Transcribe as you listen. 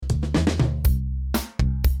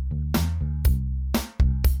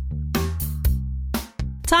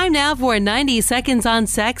Time now for 90 Seconds on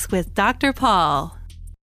Sex with Dr. Paul.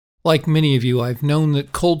 Like many of you, I've known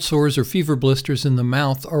that cold sores or fever blisters in the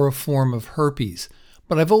mouth are a form of herpes,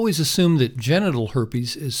 but I've always assumed that genital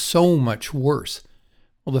herpes is so much worse.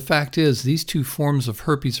 Well, the fact is, these two forms of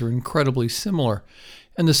herpes are incredibly similar,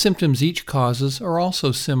 and the symptoms each causes are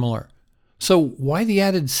also similar. So why the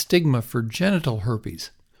added stigma for genital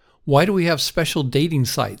herpes? Why do we have special dating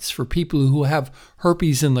sites for people who have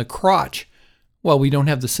herpes in the crotch, while we don't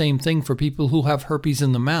have the same thing for people who have herpes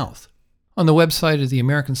in the mouth? On the website of the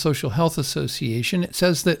American Social Health Association, it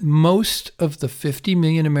says that most of the 50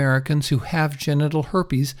 million Americans who have genital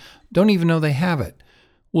herpes don't even know they have it.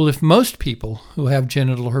 Well, if most people who have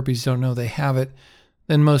genital herpes don't know they have it,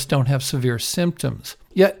 then most don't have severe symptoms.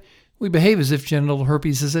 Yet, we behave as if genital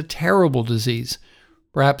herpes is a terrible disease.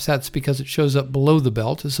 Perhaps that's because it shows up below the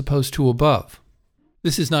belt as opposed to above.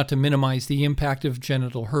 This is not to minimize the impact of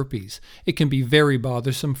genital herpes. It can be very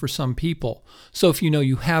bothersome for some people. So if you know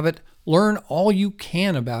you have it, learn all you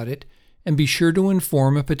can about it and be sure to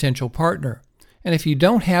inform a potential partner. And if you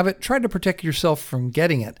don't have it, try to protect yourself from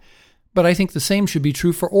getting it. But I think the same should be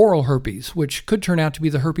true for oral herpes, which could turn out to be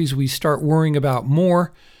the herpes we start worrying about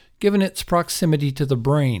more, given its proximity to the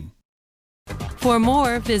brain. For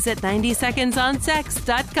more, visit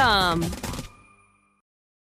 90secondsonsex.com.